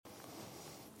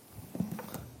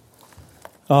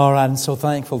All right, I'm so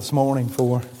thankful this morning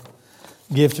for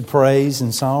gift of praise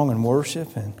and song and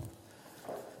worship and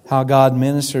how God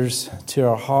ministers to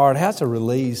our heart. How's a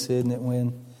release, isn't it,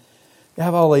 when you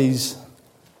have all these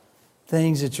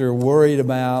things that you're worried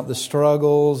about, the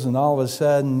struggles, and all of a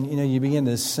sudden, you begin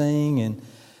to sing and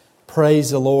praise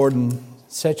the Lord and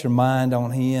set your mind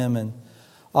on Him, and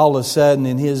all of a sudden,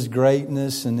 in His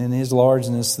greatness and in His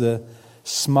largeness, the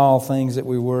small things that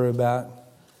we worry about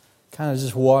kind of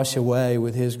just wash away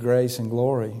with His grace and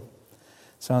glory.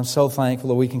 So I'm so thankful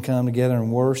that we can come together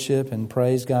and worship and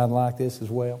praise God like this as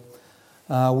well.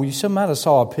 You might have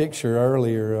saw a picture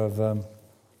earlier of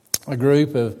a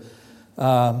group of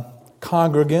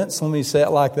congregants, let me say it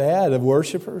like that, of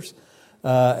worshipers.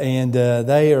 And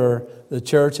they are the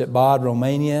church at Bad,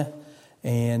 Romania.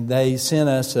 And they sent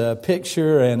us a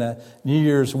picture and a New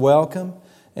Year's welcome.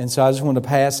 And so I just want to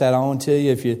pass that on to you.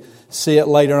 If you see it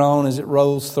later on as it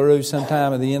rolls through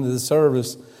sometime at the end of the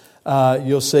service,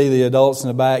 you'll see the adults in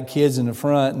the back, kids in the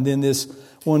front, and then this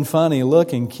one funny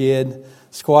looking kid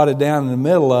squatted down in the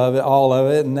middle of it, all of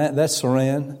it, and that's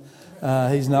Soren.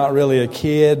 He's not really a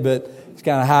kid, but he's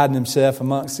kind of hiding himself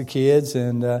amongst the kids.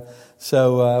 And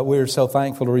so we're so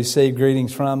thankful to receive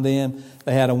greetings from them.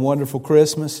 They had a wonderful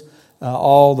Christmas.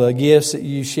 All the gifts that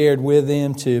you shared with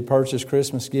them to purchase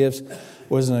Christmas gifts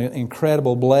was an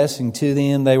incredible blessing to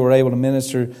them. They were able to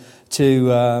minister to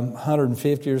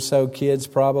 150 or so kids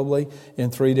probably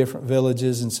in 3 different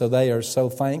villages, and so they are so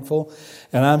thankful.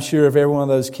 And I'm sure if every one of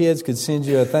those kids could send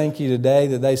you a thank you today,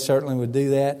 that they certainly would do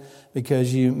that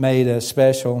because you made a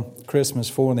special Christmas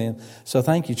for them. So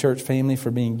thank you, church family,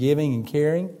 for being giving and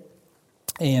caring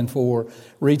and for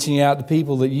reaching out to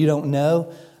people that you don't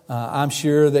know. I'm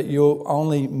sure that you'll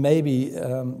only maybe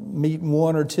meet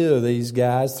 1 or 2 of these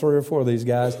guys, 3 or 4 of these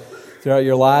guys throughout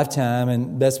your lifetime,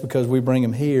 and that's because we bring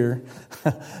them here.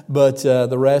 But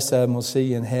the rest of them will see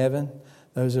you in heaven,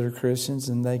 those that are Christians,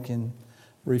 and they can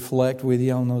reflect with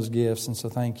you on those gifts. And so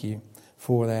thank you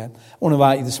for that. I want to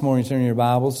invite you this morning to turn your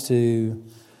Bibles to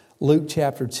Luke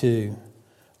chapter 2.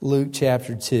 Luke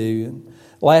chapter 2.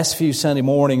 Last few Sunday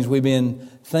mornings we've been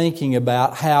thinking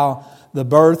about how the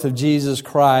birth of Jesus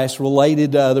Christ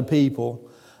related to other people.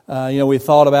 We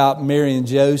thought about Mary and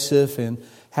Joseph and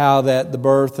how that the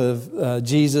birth of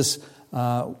Jesus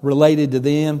related to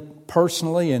them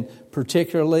personally and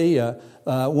particularly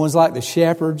ones like the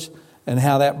shepherds, and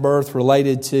how that birth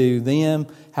related to them,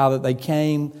 how that they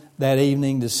came that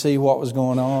evening to see what was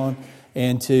going on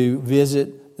and to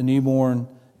visit the newborn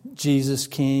Jesus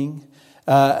King.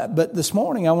 But this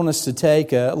morning I want us to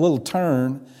take a little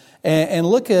turn and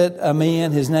look at a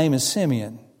man. His name is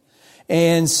Simeon.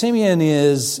 And Simeon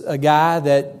is a guy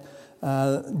that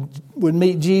would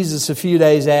meet Jesus a few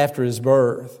days after his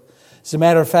birth. As a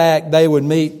matter of fact, they would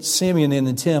meet Simeon in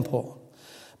the temple,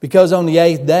 because on the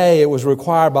 8th day it was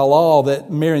required by law that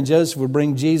Mary and Joseph would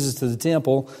bring Jesus to the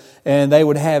temple and they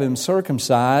would have him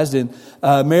circumcised. And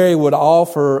Mary would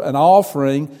offer an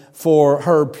offering for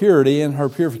her purity and her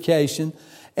purification.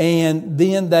 And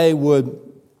then they would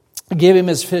give him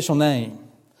his official name.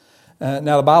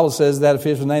 Now the Bible says that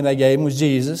official name they gave him was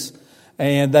Jesus.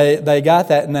 And they got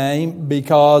that name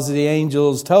because the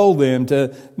angels told them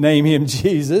to name him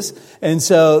Jesus. And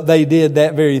so they did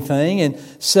that very thing. And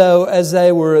so as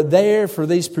they were there for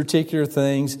these particular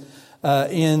things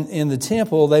in the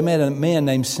temple, they met a man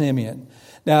named Simeon.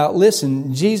 Now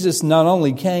listen, Jesus not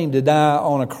only came to die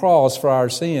on a cross for our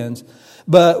sins,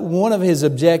 but one of his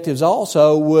objectives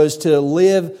also was to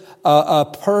live a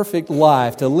perfect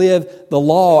life, to live the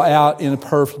law out in a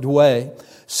perfect way,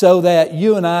 so that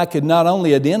you and I could not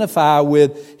only identify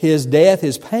with his death,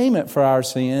 his payment for our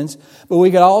sins, but we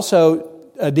could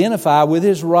also identify with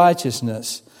his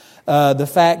righteousness. The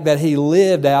fact that he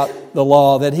lived out the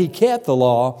law, that he kept the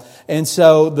law. And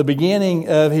so the beginning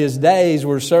of his days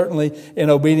were certainly in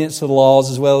obedience to the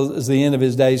laws, as well as the end of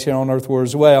his days here on earth were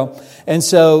as well. And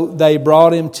so they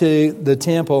brought him to the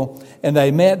temple and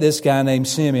they met this guy named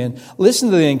Simeon.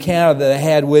 Listen to the encounter that they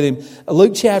had with him.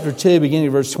 Luke chapter 2, beginning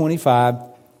of verse 25.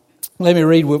 Let me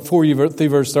read for you through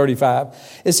verse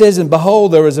 35. It says, "And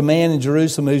behold, there was a man in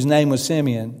Jerusalem whose name was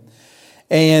Simeon.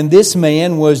 And this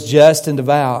man was just and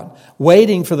devout,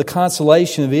 waiting for the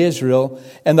consolation of Israel,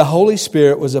 and the Holy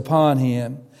Spirit was upon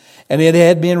him. And it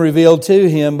had been revealed to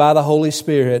him by the Holy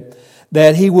Spirit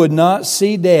that he would not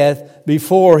see death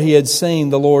before he had seen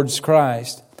the Lord's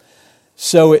Christ.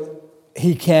 So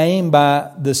he came by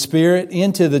the Spirit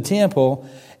into the temple,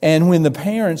 and when the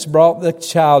parents brought the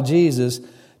child Jesus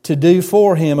to do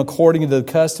for him according to the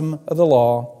custom of the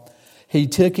law, he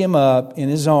took him up in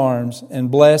his arms and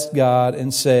blessed God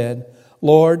and said,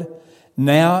 Lord,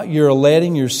 Now you're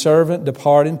letting your servant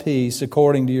depart in peace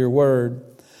according to your word.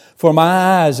 For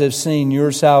my eyes have seen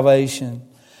your salvation,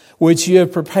 which you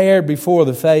have prepared before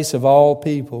the face of all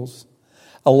peoples,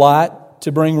 a light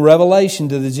to bring revelation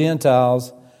to the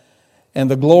Gentiles and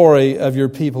the glory of your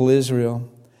people Israel.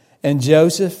 And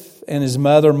Joseph and his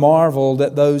mother marveled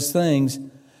at those things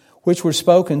which were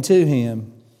spoken to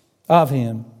him, of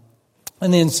him.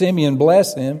 And then Simeon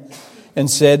blessed him and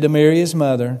said to Mary his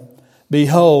mother,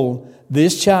 Behold,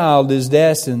 this child is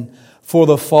destined for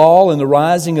the fall and the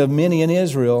rising of many in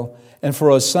Israel, and for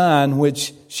a sign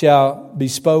which shall be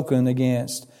spoken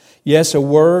against. Yes, a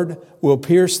word will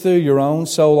pierce through your own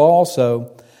soul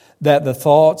also, that the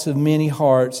thoughts of many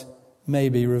hearts may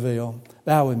be revealed.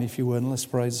 Bow with me if you would, and let's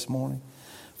pray this morning.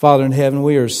 Father in heaven,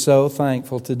 we are so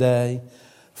thankful today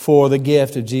for the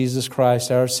gift of Jesus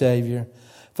Christ, our Savior.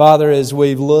 Father, as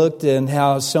we've looked and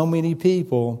how so many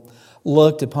people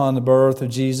looked upon the birth of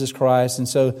Jesus Christ and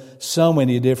so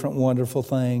many different wonderful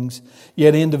things,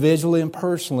 yet individually and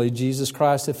personally, Jesus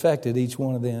Christ affected each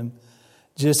one of them,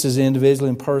 just as individually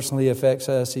and personally affects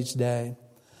us each day.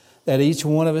 That each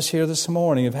one of us here this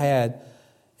morning have had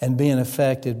and been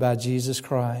affected by Jesus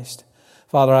Christ.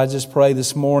 Father, I just pray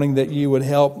this morning that you would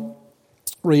help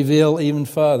reveal even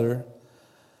further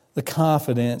the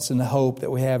confidence and the hope that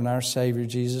we have in our Savior,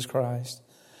 Jesus Christ.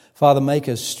 Father, make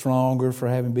us stronger for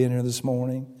having been here this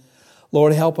morning.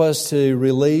 Lord, help us to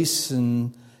release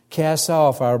and cast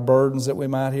off our burdens that we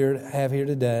might have here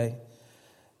today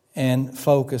and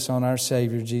focus on our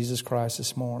Savior, Jesus Christ,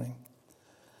 this morning.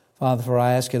 Father, for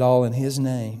I ask it all in His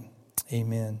name.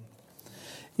 Amen.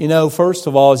 You know, first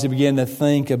of all, as you begin to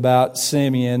think about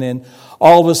Simeon, and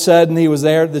all of a sudden he was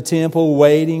there at the temple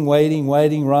waiting,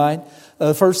 right?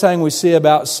 The first thing we see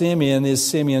about Simeon is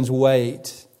Simeon's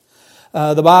wait.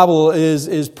 The Bible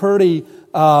is pretty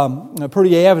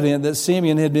evident that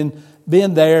Simeon had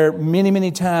been there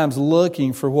many times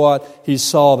looking for what he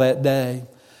saw that day.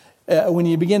 When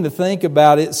you begin to think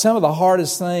about it, some of the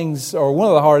hardest things, or one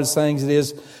of the hardest things it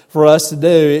is for us to do,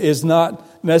 is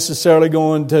not necessarily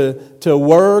going to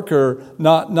work or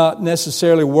not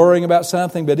necessarily worrying about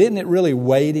something, but isn't it really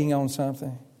waiting on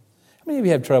something? How many of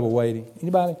you have trouble waiting?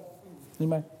 Anybody?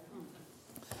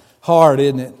 Hard,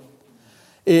 isn't it?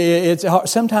 It's hard.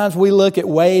 Sometimes we look at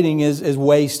waiting as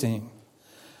wasting.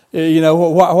 You know,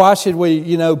 why should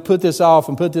we, put this off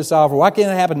and put this off? Or why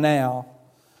can't it happen now?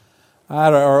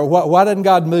 Or why doesn't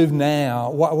God move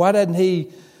now? Why doesn't He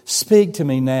speak to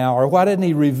me now? Or why doesn't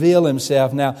He reveal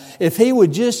Himself now? If He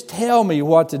would just tell me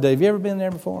what to do. Have you ever been there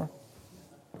before?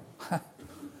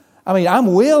 I mean,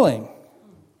 I'm willing.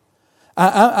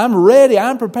 I'm ready.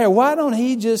 I'm prepared. Why don't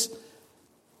He just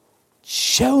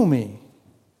show me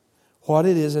what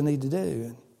it is I need to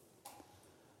do?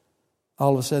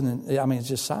 All of a sudden, it's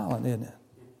just silent, isn't it?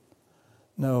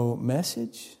 No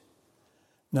message,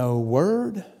 no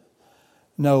word,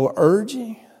 no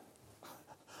urging.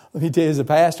 Let me tell you, as a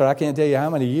pastor, I can't tell you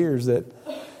how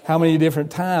many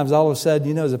different times all of a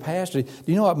sudden, as a pastor, do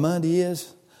you know what Monday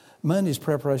is? Monday is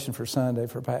preparation for Sunday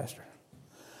for a pastor.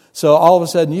 So all of a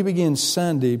sudden, you begin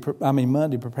Monday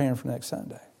preparing for next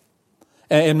Sunday.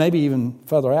 And maybe even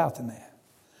further out than that.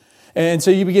 And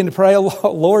so you begin to pray,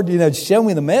 Lord, show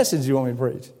me the message you want me to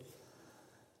preach.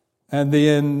 And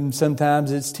then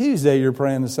sometimes it's Tuesday you're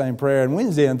praying the same prayer, and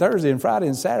Wednesday and Thursday and Friday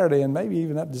and Saturday and maybe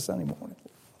even up to Sunday morning.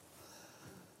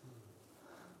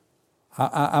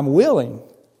 I'm willing.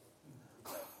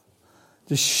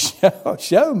 Just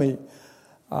show me.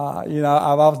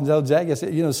 I've often told Jackie, I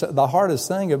said, the hardest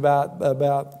thing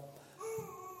about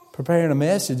preparing a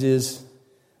message is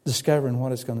discovering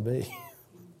what it's going to be.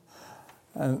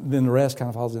 And then the rest kind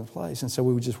of falls into place. And so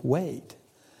we would just wait.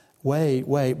 But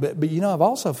I've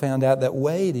also found out that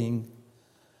waiting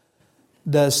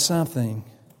does something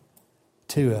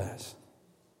to us.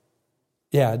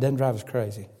 Yeah, it doesn't drive us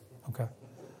crazy. Okay.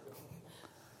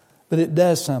 But it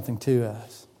does something to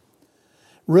us.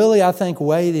 Really, I think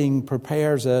waiting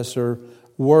prepares us or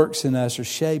works in us or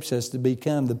shapes us to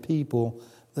become the people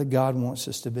that God wants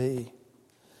us to be.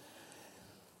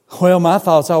 Well, my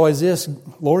thought's always this: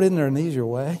 Lord, isn't there an easier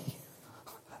way?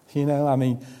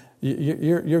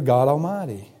 You're God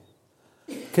Almighty.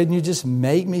 Couldn't you just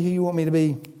make me who you want me to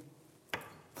be?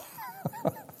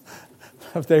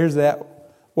 If there's that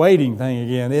waiting thing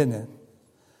again, isn't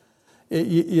it?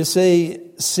 You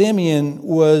see, Simeon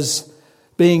was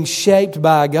being shaped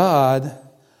by God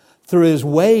through his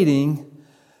waiting,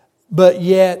 but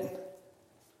yet,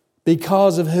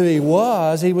 because of who he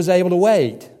was able to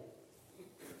wait.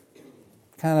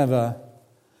 Kind of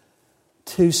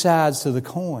two sides to the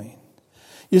coin.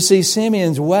 You see,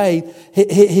 Simeon's wait,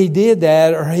 he did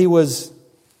that, or he was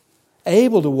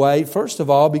able to wait, first of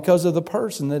all, because of the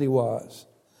person that he was.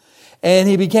 And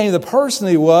he became the person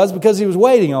he was because he was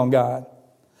waiting on God.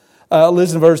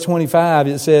 Listen to verse 25.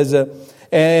 It says,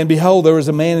 and behold, there was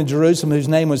a man in Jerusalem whose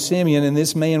name was Simeon, and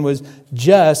this man was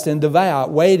just and devout,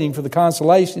 waiting for the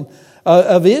consolation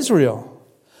of Israel.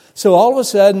 So all of a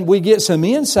sudden, we get some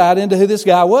insight into who this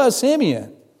guy was,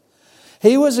 Simeon.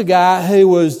 He was a guy who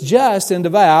was just and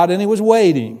devout, and he was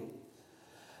waiting.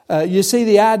 You see,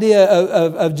 the idea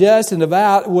of just and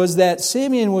devout was that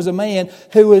Simeon was a man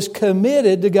who was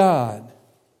committed to God.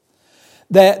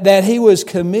 That he was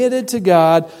committed to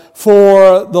God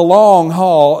for the long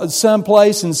haul. At some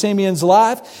place in Simeon's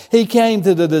life, he came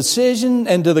to the decision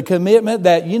and to the commitment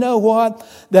that, you know what?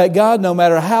 That God, no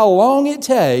matter how long it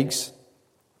takes,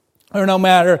 or no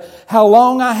matter how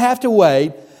long I have to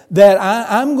wait, that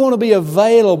I'm going to be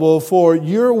available for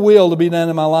your will to be done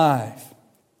in my life.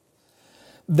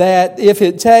 That if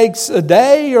it takes a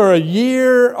day or a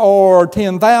year or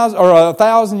 10,000 or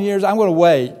 1,000 years, I'm going to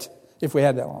wait if we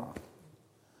had that long.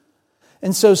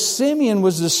 And so Simeon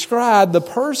was described, the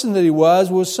person that he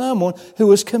was someone who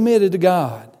was committed to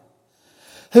God.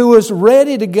 Who was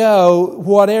ready to go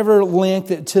whatever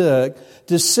length it took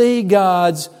to see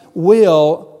God's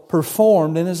will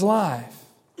performed in his life.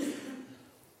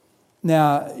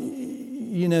 Now,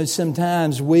 you know,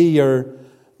 sometimes we are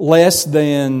less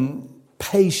than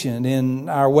patient in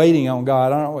our waiting on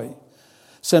God, aren't we?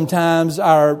 Sometimes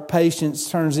our patience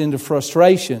turns into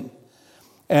frustration.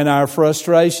 And our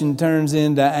frustration turns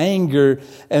into anger,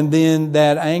 and then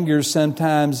that anger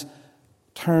sometimes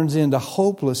turns into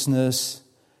hopelessness,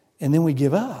 and then we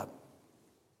give up.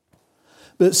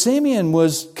 But Simeon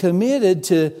was committed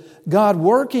to God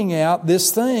working out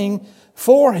this thing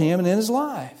for him and in his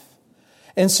life.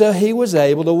 And so he was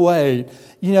able to wait.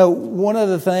 You know, one of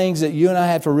the things that you and I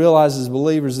have to realize as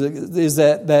believers is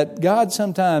that God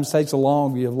sometimes takes a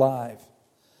long view of life.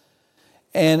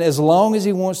 And as long as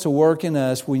He wants to work in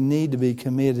us, we need to be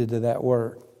committed to that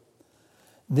work.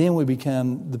 Then we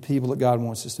become the people that God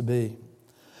wants us to be.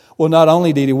 Well, not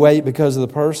only did he wait because of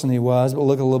the person he was, but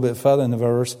look a little bit further in the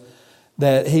verse,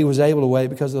 that he was able to wait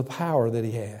because of the power that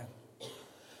he had.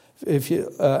 If you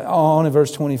on in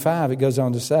verse 25, it goes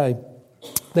on to say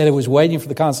that he was waiting for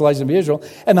the consolation of Israel,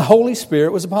 and the Holy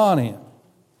Spirit was upon him.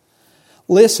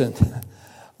 Listen,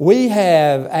 we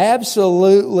have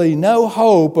absolutely no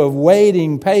hope of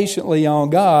waiting patiently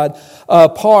on God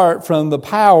apart from the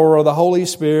power of the Holy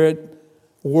Spirit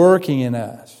working in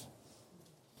us.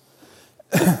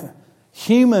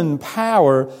 Human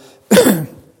power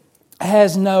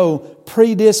has no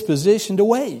predisposition to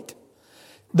wait.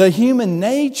 The human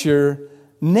nature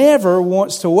never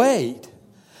wants to wait.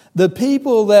 The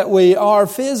people that we are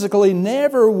physically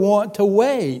never want to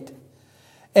wait.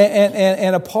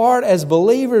 And a part as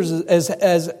believers,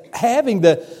 as having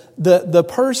the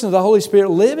person of the Holy Spirit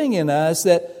living in us,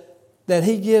 that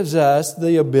He gives us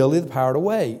the ability, the power to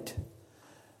wait.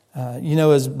 You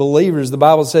know, as believers, the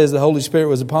Bible says the Holy Spirit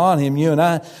was upon him. You and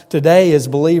I today, as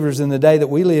believers in the day that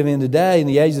we live in today, in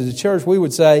the age of the church, we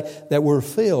would say that we're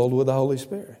filled with the Holy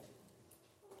Spirit.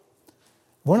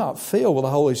 If we're not filled with the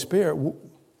Holy Spirit,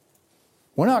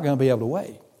 we're not going to be able to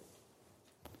wait.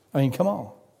 I mean, come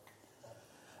on.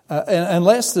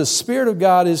 Unless the Spirit of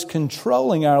God is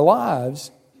controlling our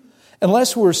lives,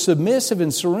 unless we're submissive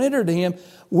and surrendered to Him,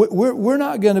 we're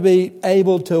not going to be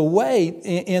able to wait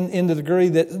in the degree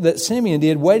that Simeon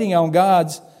did, waiting on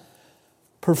God's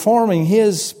performing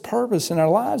His purpose in our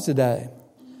lives today.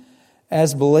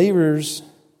 As believers,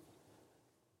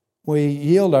 we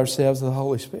yield ourselves to the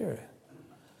Holy Spirit.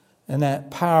 And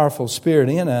that powerful Spirit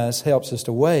in us helps us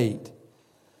to wait.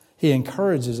 He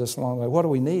encourages us along the way. What do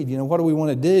we need? You know, what do we want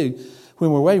to do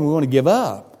when we're waiting? We want to give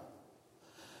up.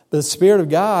 The Spirit of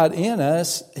God in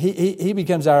us, He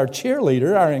becomes our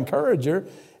cheerleader, our encourager,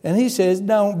 and He says,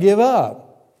 don't give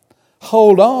up.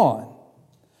 Hold on.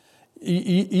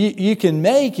 You can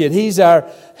make it. He's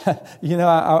our, you know,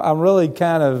 I'm really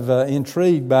kind of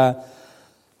intrigued by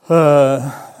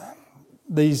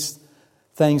these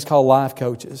things called life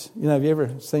coaches. You know, have you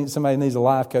ever seen somebody who needs a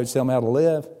life coach tell them how to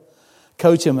live?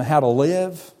 Coach them how to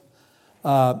live.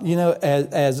 You know,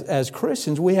 as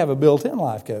Christians, we have a built-in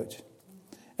life coach.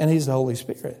 And He's the Holy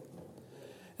Spirit.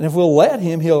 And if we'll let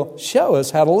Him, He'll show us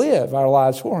how to live our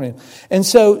lives for Him. And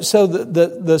so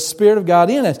the Spirit of God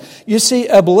in us. You see,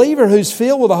 a believer who's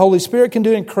filled with the Holy Spirit can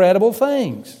do incredible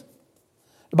things.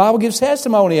 The Bible gives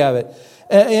testimony of it.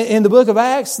 In the book of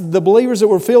Acts, the believers that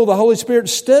were filled with the Holy Spirit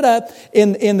stood up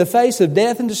in the face of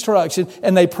death and destruction,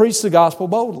 and they preached the gospel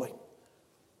boldly.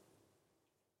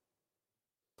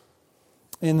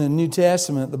 In the New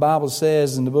Testament, the Bible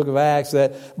says in the book of Acts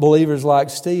that believers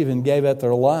like Stephen gave up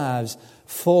their lives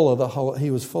he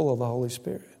was full of the Holy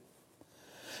Spirit.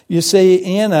 You see,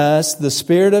 in us, the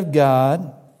Spirit of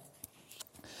God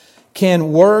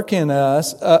can work in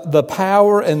us the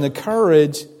power and the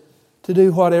courage to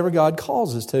do whatever God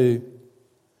calls us to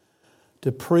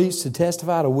preach, to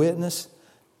testify, to witness,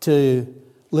 to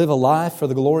live a life for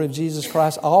the glory of Jesus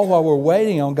Christ, all while we're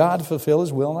waiting on God to fulfill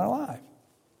His will in our life.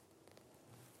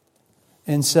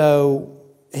 And so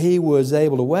he was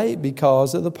able to wait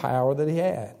because of the power that he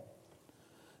had.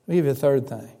 Let me give you a third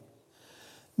thing.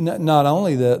 Not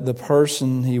only the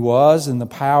person he was and the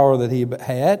power that he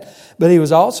had, but he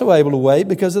was also able to wait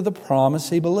because of the promise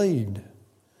he believed.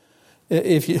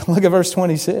 If you look at verse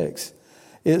 26,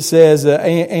 it says,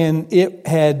 and it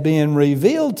had been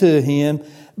revealed to him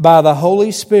by the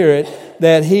Holy Spirit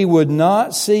that he would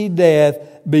not see death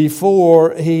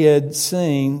before he had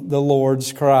seen the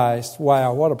Lord's Christ.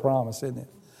 Wow, what a promise, isn't it?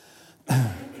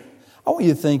 I want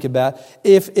you to think about,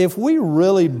 if we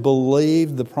really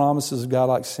believed the promises of God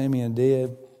like Simeon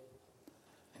did,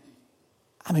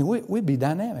 I mean, we'd be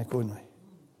dynamic, wouldn't we?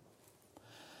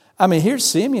 I mean, here's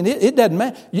Simeon. It doesn't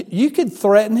matter. You could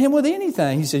threaten him with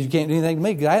anything. He says, you can't do anything to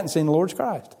me because I hadn't seen the Lord's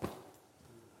Christ.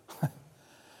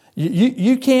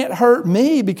 You can't hurt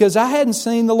me because I hadn't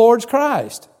seen the Lord's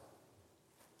Christ.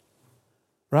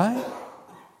 Right?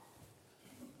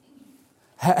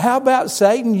 How about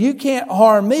Satan? You can't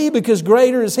harm me because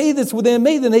greater is he that's within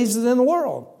me than he's in the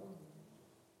world.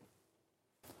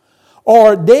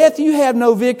 Or death, you have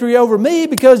no victory over me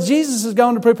because Jesus is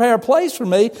going to prepare a place for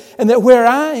me, and that where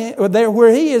I am,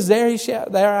 where he is, there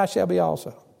I shall be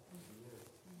also.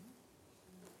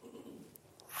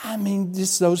 I mean,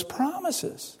 just those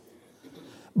promises.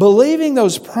 Believing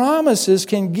those promises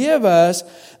can give us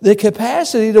the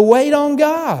capacity to wait on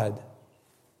God.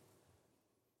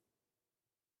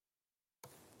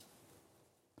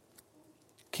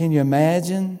 Can you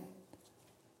imagine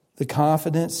the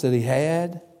confidence that he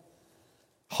had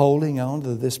holding on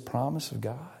to this promise of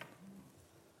God?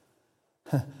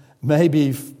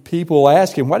 Maybe people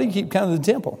ask him, why do you keep coming to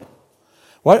the temple?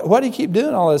 Why do you keep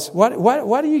doing all this?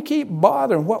 Why do you keep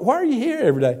bothering? Why are you here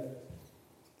every day?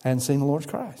 I hadn't seen the Lord's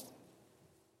Christ.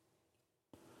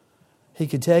 He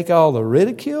could take all the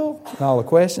ridicule and all the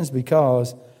questions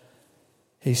because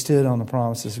he stood on the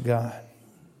promises of God.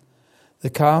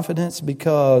 The confidence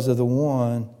because of the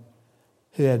one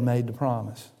who had made the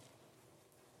promise.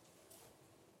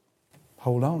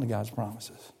 Hold on to God's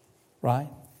promises, right?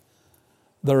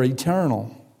 They're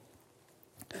eternal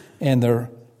and they're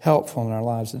helpful in our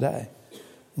lives today.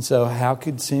 And so how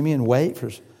could Simeon wait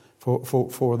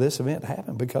for this event to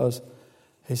happen? Because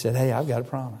he said, hey, I've got a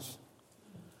promise.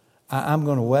 I'm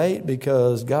going to wait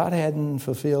because God hadn't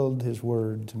fulfilled His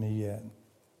word to me yet.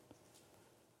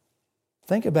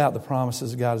 Think about the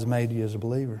promises God has made to you as a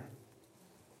believer.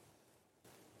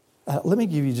 Let me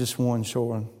give you just one short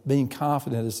one. Being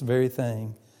confident is the very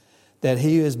thing that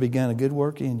He who has begun a good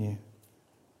work in you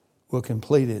will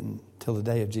complete it until the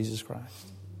day of Jesus Christ.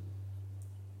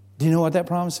 Do you know what that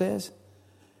promise says?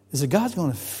 Is that God's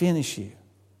going to finish you.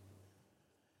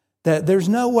 That there's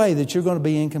no way that you're going to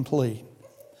be incomplete.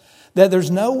 That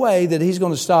there's no way that He's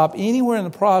going to stop anywhere in the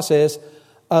process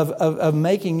of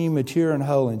making you mature and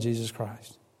whole in Jesus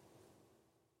Christ.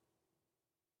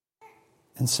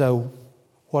 And so,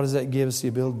 what does that give us the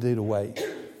ability to do to wait?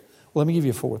 Well, let me give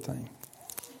you a fourth thing.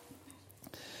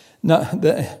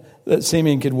 That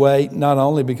Simeon could wait not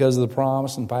only because of the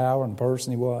promise and power and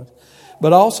person he was,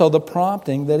 but also the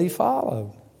prompting that he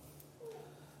followed.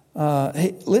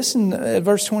 Listen at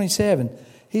verse 27.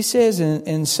 He says,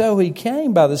 and so he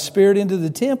came by the Spirit into the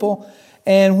temple,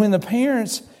 and when the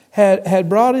parents had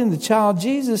brought in the child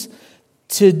Jesus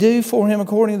to do for him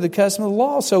according to the custom of the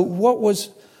law. So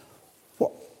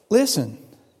listen,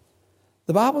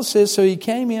 the Bible says, so he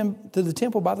came into the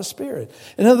temple by the Spirit.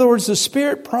 In other words, the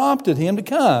Spirit prompted him to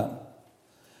come.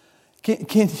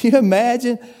 Can you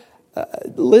imagine?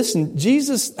 Listen,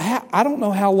 Jesus, I don't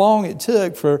know how long it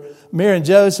took for Mary and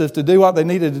Joseph to do what they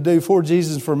needed to do for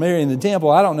Jesus, for Mary in the temple.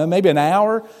 I don't know, maybe an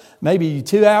hour, maybe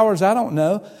 2 hours, I don't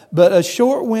know. But a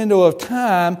short window of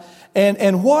time.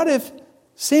 And what if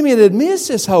Simeon had missed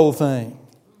this whole thing?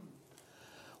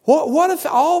 What if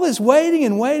all this waiting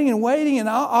and waiting and waiting, and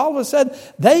all of a sudden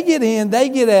they get in, they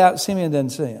get out, Simeon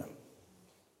doesn't see him?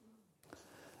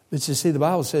 But you see, the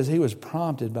Bible says he was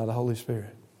prompted by the Holy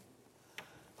Spirit.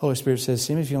 Holy Spirit says,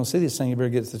 Simeon, if you don't see this thing, you better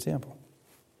get to the temple.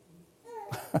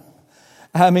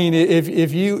 I mean,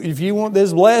 if you want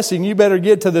this blessing, you better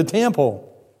get to the temple.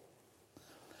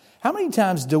 How many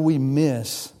times do we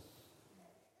miss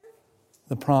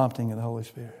the prompting of the Holy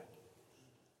Spirit.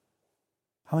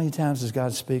 How many times does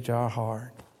God speak to our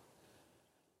heart?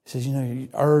 He says, you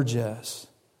urge us,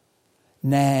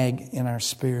 nag in our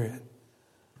spirit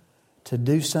to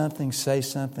do something, say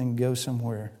something, go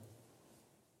somewhere,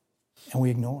 and we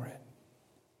ignore it.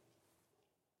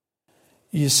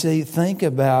 You see, think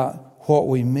about what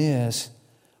we miss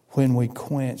when we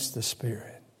quench the Spirit.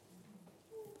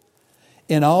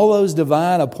 In all those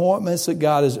divine appointments that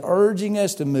God is urging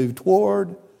us to move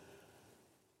toward,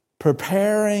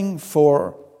 preparing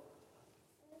for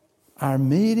our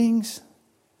meetings,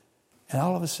 and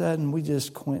all of a sudden we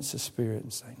just quench the Spirit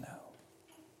and say no.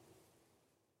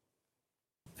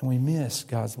 And we miss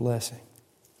God's blessing.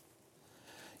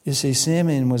 You see,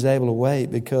 Simeon was able to wait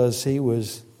because he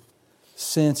was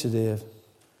sensitive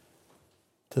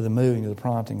to the moving of the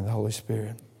prompting of the Holy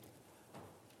Spirit.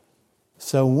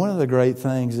 So one of the great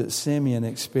things that Simeon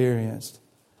experienced,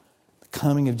 the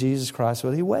coming of Jesus Christ,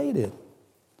 was he waited.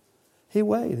 He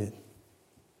waited.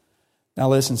 Now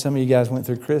listen, some of you guys went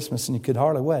through Christmas and you could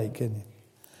hardly wait, couldn't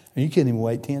you? You couldn't even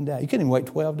wait 10 days. You couldn't even wait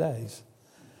 12 days.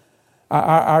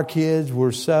 Our kids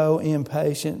were so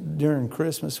impatient during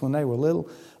Christmas when they were little.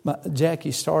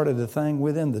 Jackie started a thing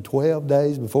with them the 12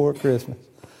 days before Christmas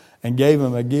and gave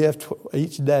them a gift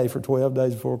each day for 12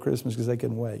 days before Christmas because they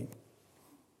couldn't wait.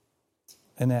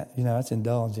 And that, that's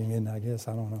indulging, isn't it? I guess.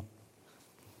 I don't know.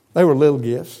 They were little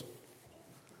gifts,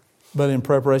 but in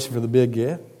preparation for the big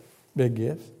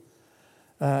gifts.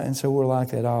 And so we're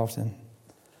like that often.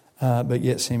 But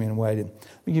yet Simeon waited.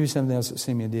 Let me give you something else that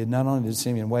Simeon did. Not only did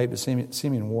Simeon wait, but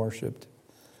Simeon worshiped.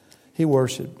 He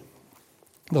worshiped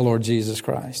the Lord Jesus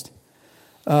Christ.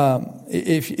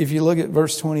 If you look at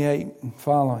verse 28 and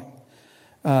following,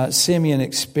 Simeon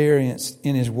experienced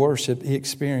in his worship, he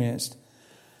experienced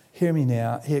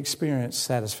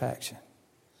satisfaction.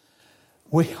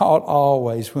 We ought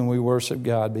always, when we worship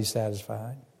God, be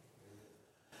satisfied.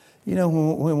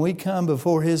 When we come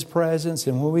before His presence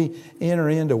and when we enter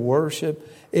into worship,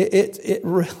 it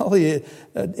really,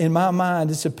 in my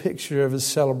mind, it's a picture of a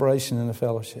celebration and a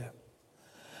fellowship.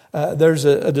 There's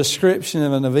a description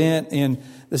of an event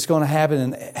that's going to happen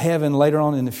in heaven later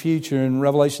on in the future in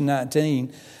Revelation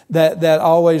 19 that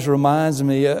always reminds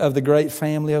me of the great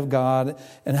family of God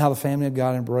and how the family of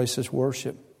God embraces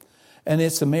worship. And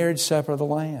it's the marriage supper of the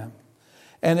Lamb.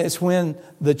 And it's when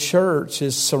the church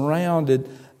is surrounding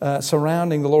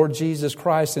the Lord Jesus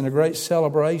Christ in a great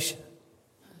celebration.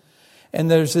 And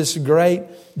there's this great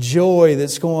joy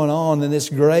that's going on and this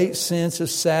great sense of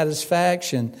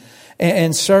satisfaction.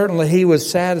 And certainly he was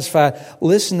satisfied.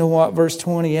 Listen to what verse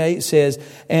 28 says.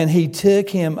 And he took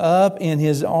him up in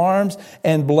his arms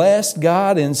and blessed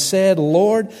God and said,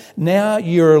 Lord, now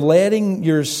you're letting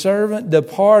your servant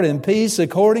depart in peace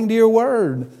according to your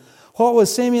word. What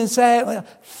was Simeon saying?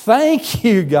 Thank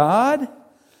you, God.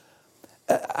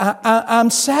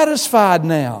 I'm satisfied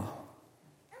now.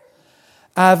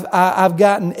 I've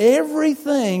gotten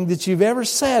everything that you've ever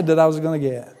said that I was going to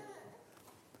get.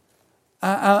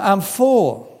 I'm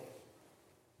full.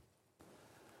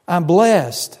 I'm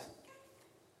blessed.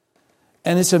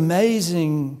 And it's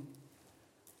amazing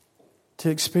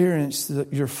to experience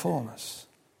your fullness.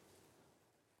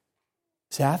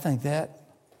 See, I think that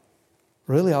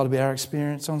really ought to be our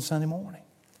experience on Sunday morning.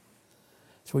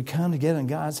 So we come together in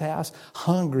God's house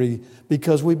hungry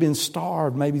because we've been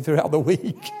starved maybe throughout the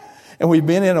week. And we've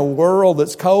been in a world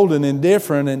that's cold and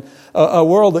indifferent and a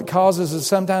world that causes us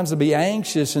sometimes to be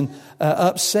anxious and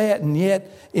upset. And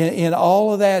yet in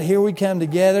all of that, here we come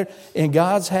together in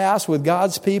God's house with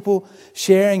God's people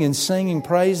sharing and singing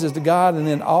praises to God. And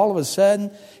then all of a sudden,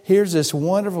 here's this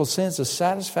wonderful sense of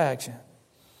satisfaction.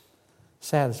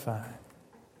 Satisfied.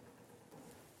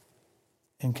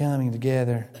 And coming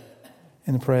together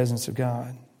in the presence of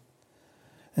God.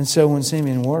 And so when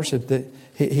Simeon worshiped,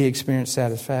 he experienced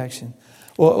satisfaction.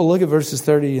 Well, look at verses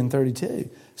 30 and 32.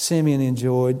 Simeon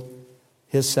enjoyed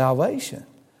his salvation.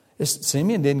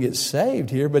 Simeon didn't get saved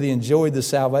here, but he enjoyed the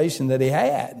salvation that he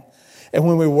had. And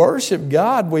when we worship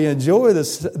God, we enjoy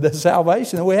the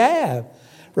salvation that we have.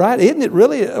 Right? Isn't it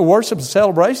really a worship, a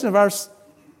celebration of our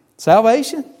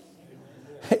salvation?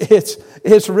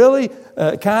 It's really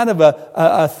kind of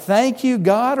a thank you,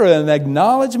 God, or an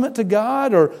acknowledgement to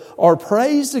God, or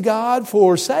praise to God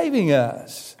for saving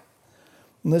us.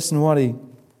 Listen to what he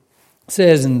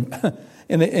says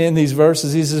in these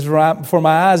verses. He says, "For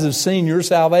my eyes have seen your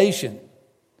salvation."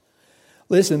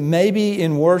 Listen, maybe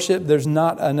in worship there's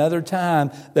not another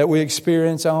time that we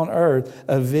experience on earth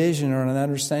a vision or an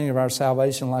understanding of our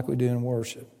salvation like we do in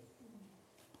worship.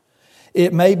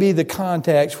 It may be the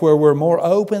context where we're more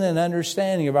open and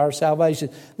understanding of our salvation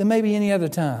than maybe any other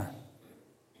time.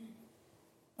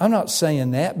 I'm not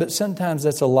saying that, but sometimes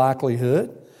that's a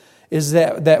likelihood, is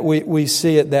that we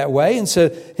see it that way. And so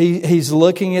he's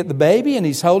looking at the baby, and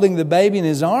he's holding the baby in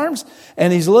his arms,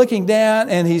 and he's looking down,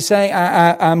 and he's saying,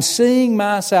 I'm seeing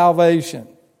my salvation.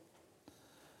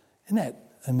 Isn't that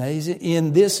amazing?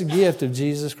 In this gift of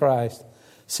Jesus Christ,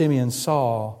 Simeon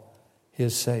saw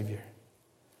his Savior.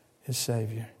 His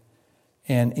Savior.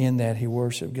 And in that he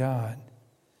worshiped God.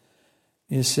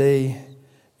 You see,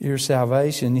 your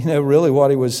salvation, really what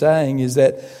he was saying is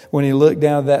that when he looked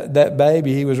down at that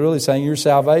baby, he was really saying your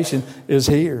salvation is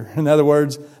here. In other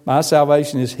words, my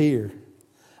salvation is here.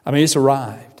 I mean, it's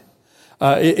arrived.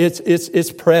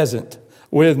 It's present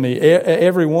with me.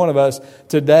 Every one of us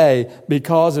today,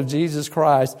 because of Jesus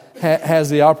Christ, has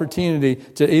the opportunity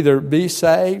to either be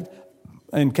saved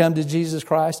and come to Jesus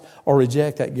Christ or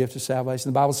reject that gift of salvation.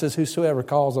 The Bible says, whosoever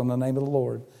calls on the name of the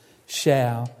Lord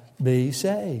shall be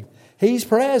saved. He's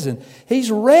present. He's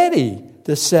ready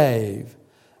to save.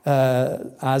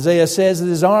 Isaiah says that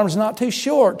his arm's not too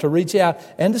short to reach out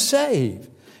and to save.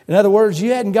 In other words,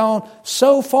 you hadn't gone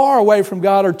so far away from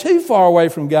God or too far away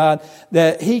from God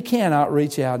that He cannot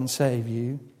reach out and save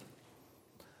you.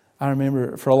 I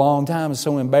remember for a long time I was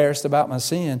so embarrassed about my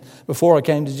sin. Before I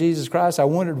came to Jesus Christ, I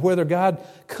wondered whether God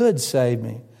could save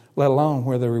me, let alone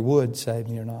whether He would save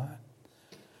me or not.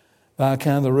 I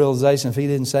come to the realization if He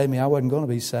didn't save me, I wasn't going to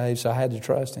be saved, so I had to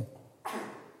trust Him.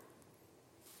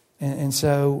 And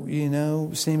so,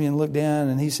 Simeon looked down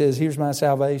and he says, here's my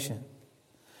salvation.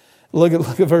 Look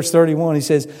at verse 31. He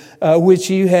says, which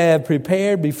you have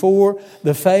prepared before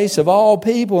the face of all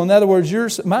people. In other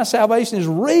words, my salvation is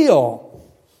real.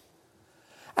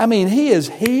 I mean, He is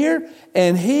here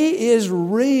and He is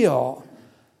real.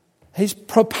 He's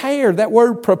prepared. That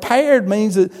word prepared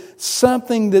means that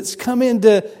something that's come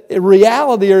into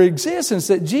reality or existence,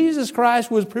 that Jesus Christ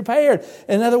was prepared.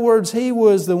 In other words, He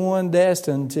was the one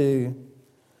destined to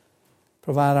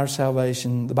provide our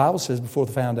salvation. The Bible says before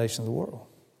the foundation of the world.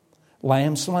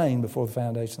 Lamb slain before the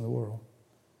foundation of the world.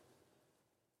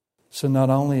 So not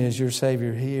only is your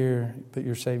Savior here, but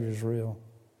your Savior is real.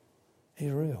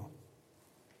 He's real.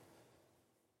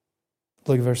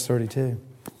 Look at verse 32.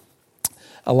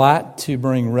 A light to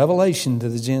bring revelation to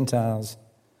the Gentiles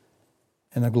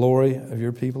and the glory of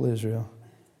your people Israel.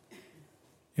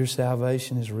 Your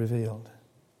salvation is revealed.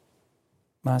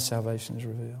 My salvation is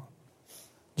revealed.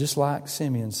 Just like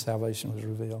Simeon's salvation was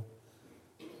revealed.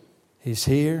 He's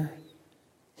here.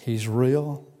 He's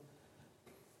real.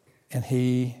 And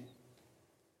He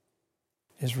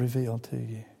is revealed to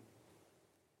you.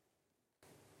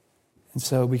 And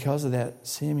so because of that,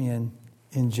 Simeon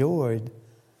enjoyed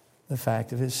the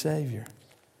fact of his Savior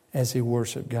as he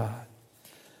worshiped God.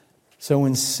 So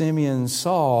when Simeon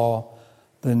saw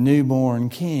the newborn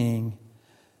king,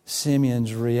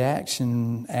 Simeon's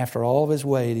reaction after all of his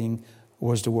waiting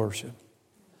was to worship.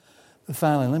 But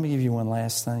finally, let me give you one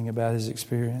last thing about his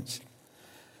experience.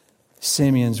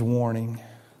 Simeon's warning.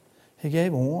 He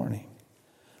gave a warning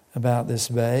about this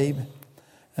babe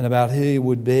and about who he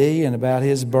would be and about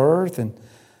his birth and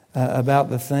about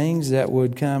the things that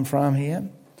would come from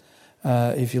him.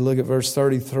 If you look at verse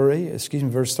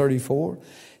 34,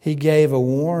 he gave a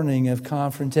warning of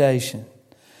confrontation.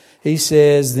 He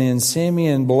says, then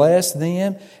Simeon blessed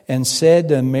them and said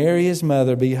to Mary his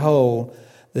mother, behold,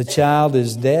 the child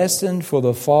is destined for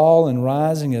the fall and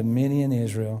rising of many in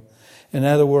Israel. In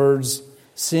other words,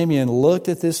 Simeon looked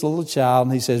at this little child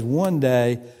and he says, one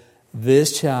day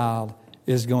this child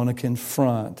is going to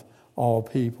confront all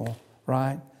people,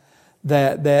 right?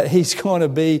 That he's going to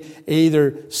be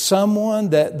either someone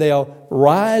that they'll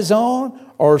rise on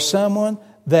or someone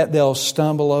that they'll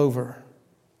stumble over.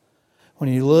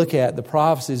 When you look at the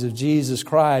prophecies of Jesus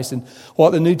Christ and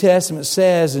what the New Testament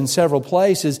says in several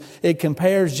places, it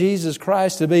compares Jesus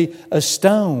Christ to be a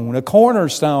stone, a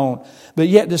cornerstone, but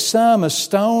yet to some a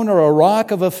stone or a rock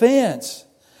of offense.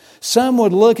 Some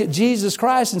would look at Jesus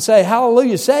Christ and say,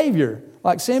 hallelujah, Savior,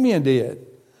 like Simeon did.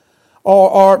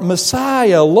 Or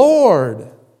Messiah, Lord.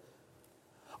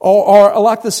 Or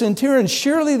like the centurion,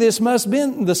 surely this must have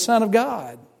been the Son of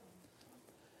God.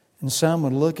 And some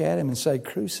would look at Him and say,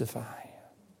 crucify Him.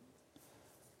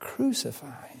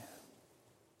 Crucify Him.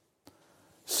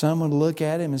 Some would look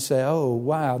at Him and say, oh,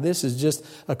 wow, this is just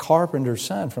a carpenter's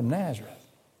son from Nazareth.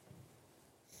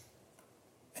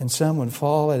 And some would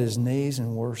fall at His knees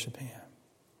and worship Him.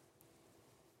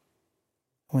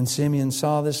 When Simeon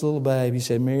saw this little babe, he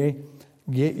said, Mary,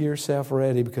 get yourself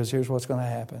ready because here's what's going to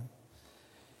happen.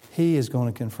 He is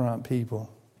going to confront people.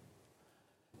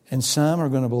 And some are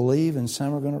going to believe and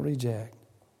some are going to reject.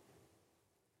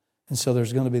 And so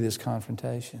there's going to be this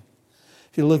confrontation.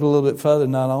 If you look a little bit further,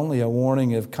 not only a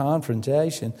warning of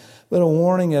confrontation, but a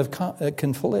warning of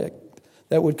conflict,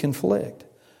 that would conflict.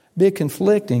 Be a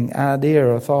conflicting idea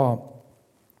or thought.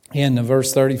 In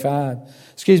verse 35,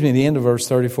 the end of verse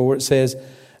 34, it says,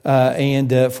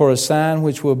 and for a sign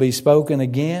which will be spoken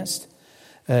against,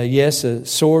 yes, a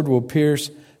sword will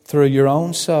pierce through your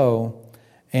own soul,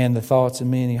 and the thoughts of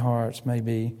many hearts may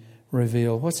be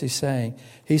revealed. What's he saying?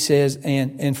 He says,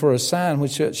 and for a sign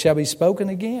which shall be spoken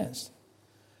against.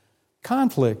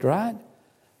 Conflict, right?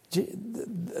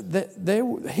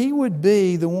 He would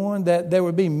be the one that there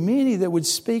would be many that would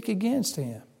speak against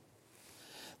him.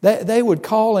 They would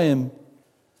call him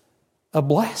a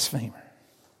blasphemer.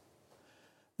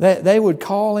 They would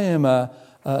call him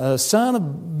a son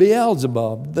of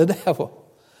Beelzebub, the devil.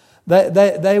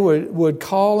 They would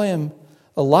call him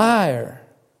a liar.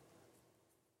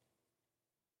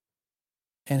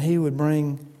 And he would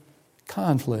bring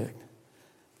conflict.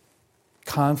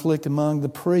 Conflict among the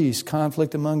priests,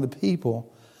 conflict among the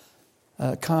people.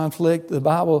 Conflict, the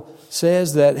Bible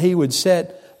says that he would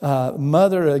set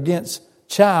mother against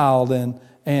child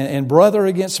and brother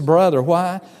against brother.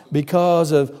 Why?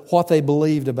 Because of what they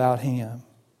believed about him.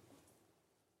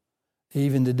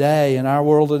 Even today, in our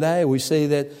world today, we see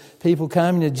that people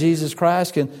coming to Jesus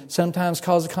Christ can sometimes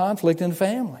cause a conflict in the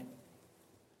family.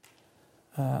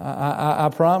 I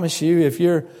promise you, if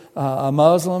you're a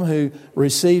Muslim who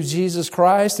receives Jesus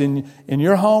Christ in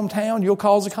your hometown, you'll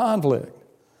cause a conflict.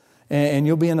 And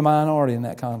you'll be in the minority in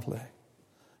that conflict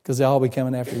because they'll all be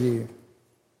coming after you.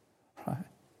 Right?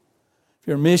 If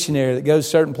you're a missionary that goes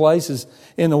certain places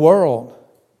in the world,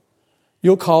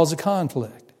 you'll cause a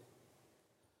conflict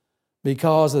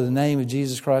because of the name of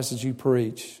Jesus Christ that you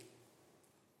preach.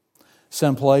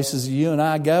 Some places you and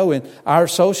I go in our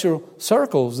social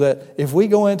circles that if we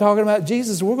go in talking about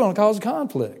Jesus, we're going to cause a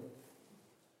conflict.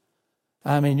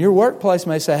 I mean, your workplace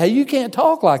may say, hey, you can't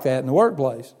talk like that in the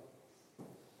workplace.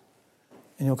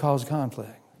 And you'll cause a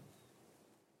conflict.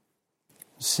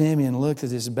 Simeon looked at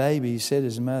this baby. He said to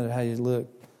his mother, hey, look,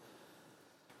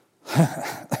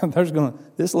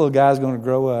 this little guy's going to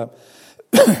grow up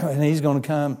and he's going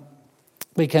to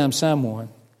become someone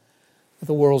that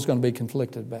the world's going to be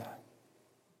conflicted about.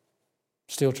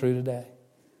 Still true today.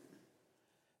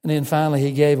 And then finally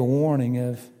he gave a warning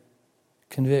of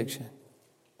conviction.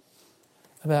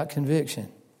 About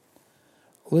conviction.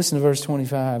 Listen to verse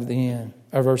 25 at the end,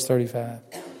 or verse 35.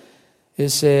 It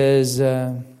says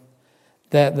that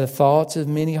the thoughts of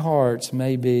many hearts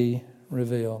may be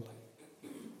revealed.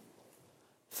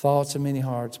 Thoughts of many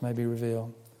hearts may be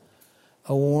revealed.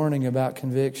 A warning about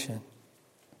conviction.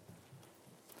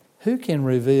 Who can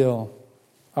reveal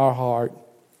our heart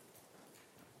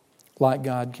like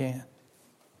God can?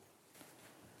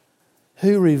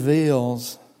 Who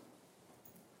reveals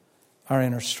our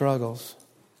inner struggles,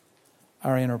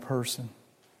 our inner person,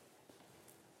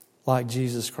 like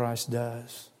Jesus Christ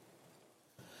does?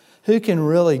 Who can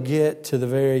really get to the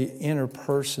very inner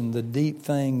person, the deep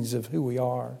things of who we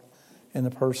are and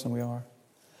the person we are?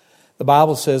 The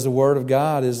Bible says the Word of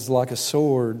God is like a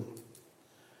sword,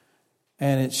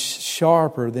 and it's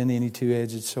sharper than any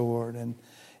two-edged sword, and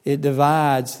it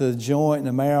divides the joint and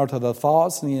the marrow to the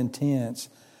thoughts and the intents.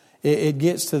 It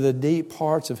gets to the deep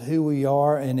parts of who we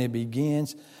are, and it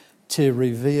begins to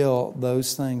reveal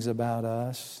those things about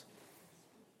us.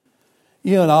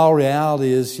 You know, in all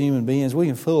reality, as human beings, we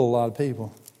can fool a lot of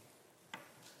people.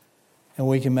 And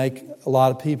we can make a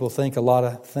lot of people think a lot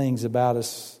of things about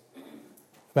us,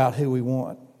 about who we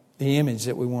want, the image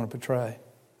that we want to portray.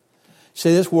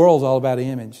 See, this world's all about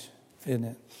image, isn't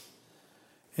it?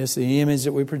 It's the image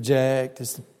that we project.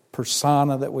 It's the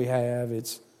persona that we have.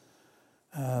 It's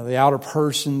the outer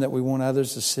person that we want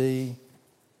others to see.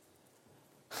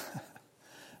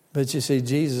 But you see,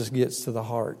 Jesus gets to the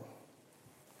heart.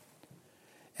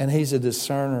 And He's a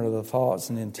discerner of the thoughts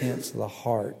and intents of the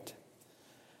heart.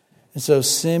 And so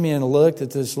Simeon looked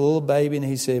at this little baby and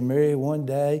he said, Mary, one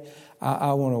day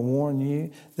I want to warn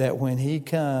you that when he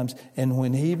comes and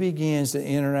when he begins to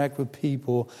interact with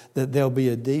people, that there'll be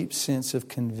a deep sense of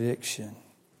conviction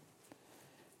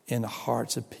in the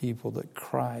hearts of people that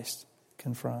Christ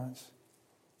confronts.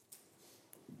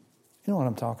 You know what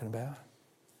I'm talking about?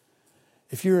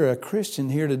 If you're a Christian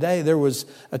here today, there was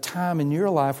a time in your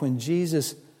life when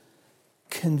Jesus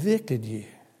convicted you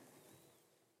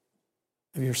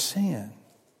of your sin,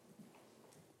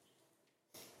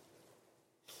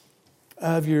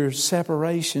 of your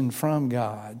separation from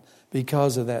God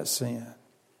because of that sin.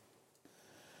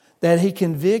 That He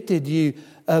convicted you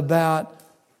about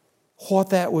what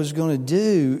that was going to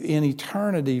do in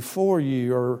eternity for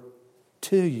you or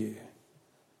to you.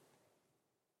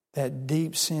 that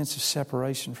deep sense of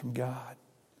separation from God.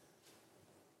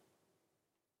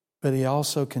 But He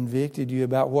also convicted you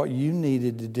about what you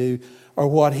needed to do or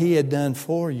what He had done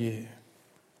for you.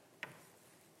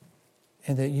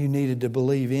 And that you needed to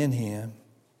believe in Him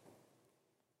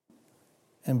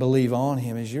and believe on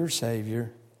Him as your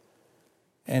Savior.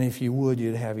 And if you would,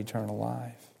 you'd have eternal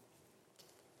life.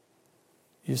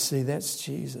 You see, that's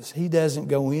Jesus. He doesn't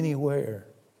go anywhere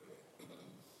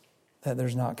that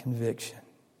there's not conviction.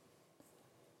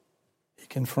 He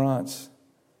confronts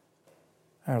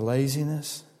our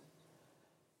laziness.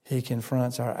 He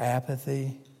confronts our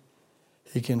apathy.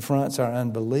 He confronts our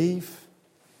unbelief.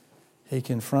 He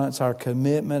confronts our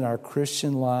commitment, our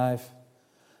Christian life,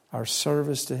 our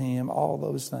service to Him, all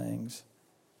those things.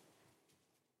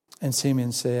 And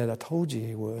Simeon said, I told you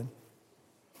He would.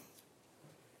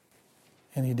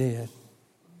 And He did.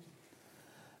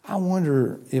 I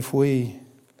wonder if we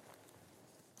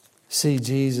see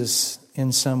Jesus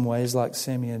in some ways like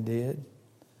Simeon did.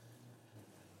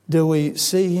 Do we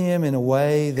see Him in a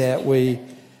way that we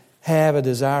have a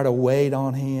desire to wait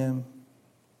on Him?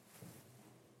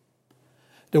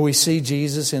 Do we see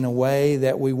Jesus in a way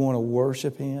that we want to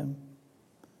worship Him?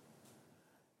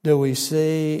 Do we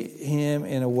see Him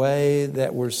in a way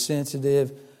that we're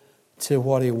sensitive to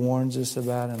what He warns us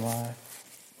about in life?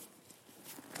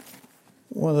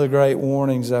 One of the great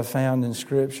warnings I found in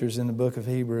Scriptures in the book of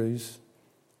Hebrews.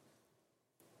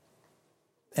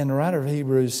 And the writer of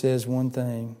Hebrews says one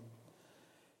thing.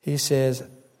 He says,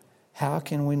 how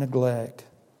can we neglect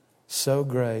so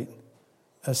great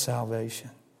a salvation?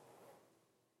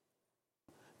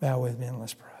 Bow with me and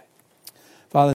let's pray.